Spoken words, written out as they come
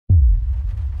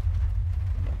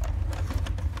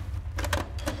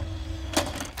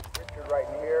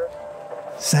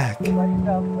Zack,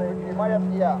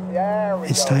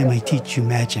 it's time I teach you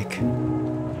magic.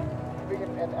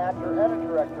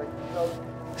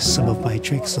 Some of my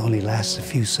tricks only last a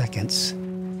few seconds.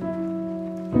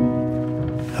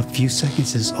 A few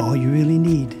seconds is all you really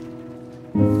need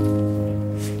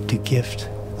to gift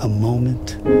a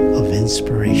moment of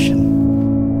inspiration.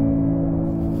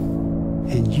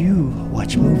 And you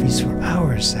watch movies for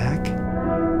hours, Zack,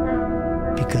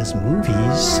 because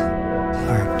movies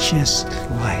are just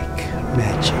like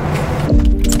magic.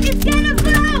 It's gonna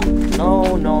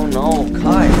blow! No,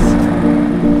 guys.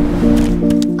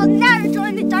 I'll never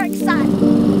join the dark side.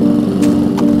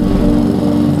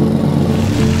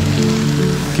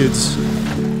 Kids,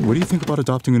 what do you think about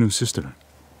adopting a new sister?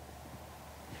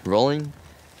 Rolling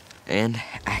and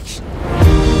action.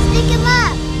 Stick him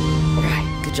up! All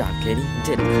right, good job, Katie. You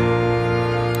did it.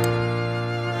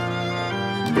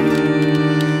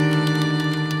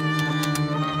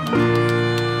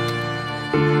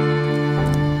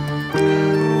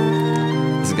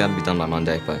 This has got to be done by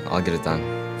Monday, but I'll get it done.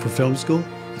 For film school?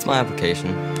 It's my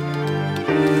application.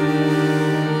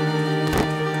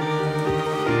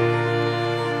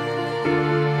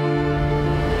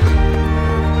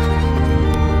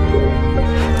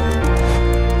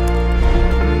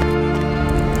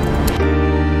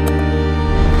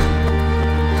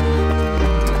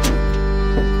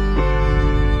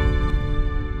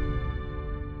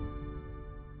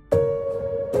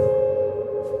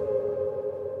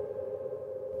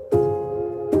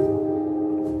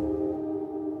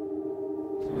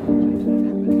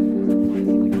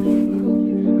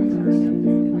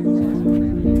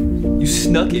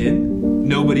 Snuck in.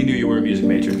 Nobody knew you were a music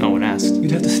major. No one asked.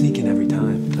 You'd have to sneak in every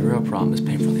time. The real problem is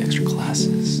paying for the extra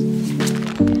classes.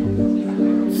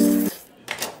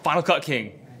 Final Cut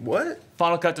King. What?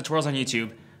 Final Cut tutorials on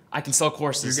YouTube. I can sell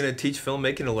courses. You're gonna teach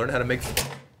filmmaking to learn how to make...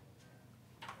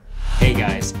 Hey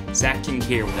guys, Zack King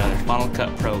here with another Final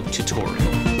Cut Pro tutorial.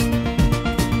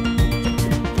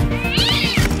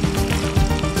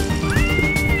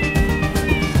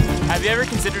 Have you ever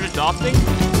considered adopting?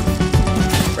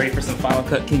 Ready for some Final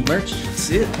Cut King merch? Let's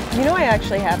see it. You know I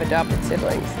actually have adopted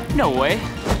siblings. No way.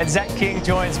 And Zack King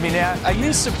joins me now. Are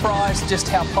you surprised just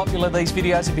how popular these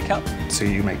videos have become? So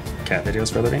you make cat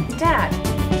videos for a living? Dad.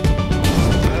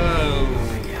 Oh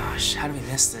my gosh, how did we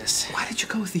miss this? Why did you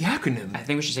go with the acronym? I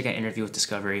think we should take an interview with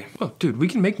Discovery. Oh, dude, we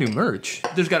can make new merch.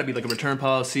 There's gotta be like a return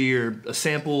policy or a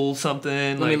sample,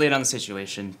 something. Let me lay down the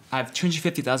situation. I have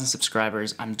 250,000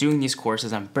 subscribers. I'm doing these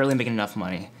courses. I'm barely making enough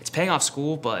money. It's paying off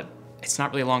school, but it's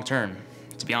not really long term.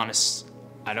 To be honest,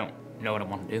 I don't know what I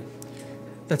want to do.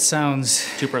 That sounds...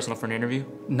 Too personal for an interview?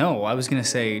 No, I was gonna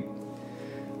say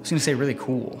really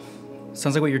cool.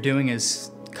 Sounds like what you're doing is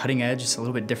cutting edge. It's a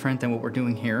little bit different than what we're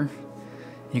doing here.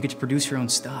 You get to produce your own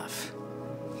stuff.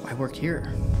 Why work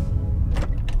here?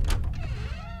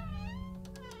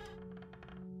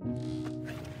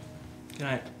 Good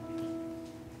night.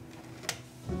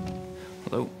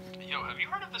 Hello? Yo, have you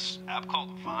heard of this app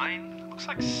called Vine? It looks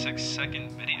like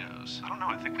 6-second videos. I don't know,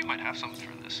 I think we might have something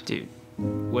for this. Dude,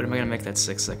 what am I gonna make that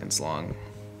 6 seconds long?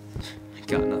 I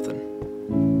got nothing.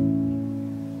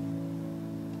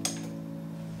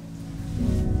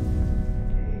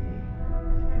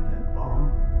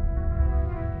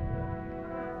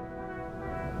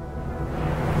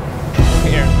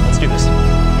 Here, let's do this.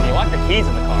 You lock your keys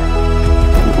in the car.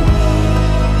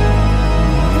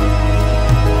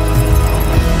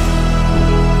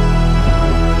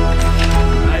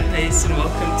 And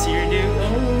welcome to your new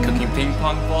cooking ping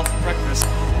pong ball for breakfast.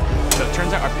 So it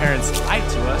turns out our parents lied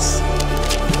to us.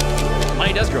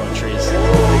 Money does grow on trees.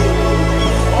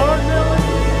 Watermelon?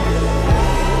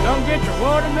 Don't get your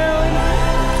watermelon.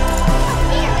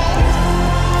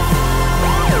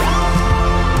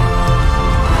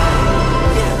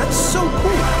 Yeah, that's so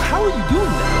cool. How are you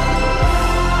doing that?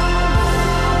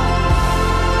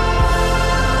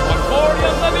 140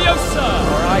 on Leviosa!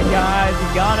 All right, guys, you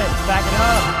got it. Back it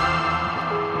up.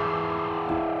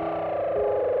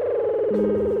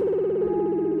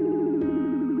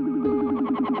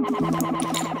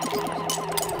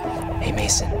 Hey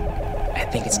Mason, I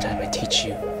think it's time I teach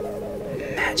you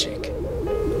magic.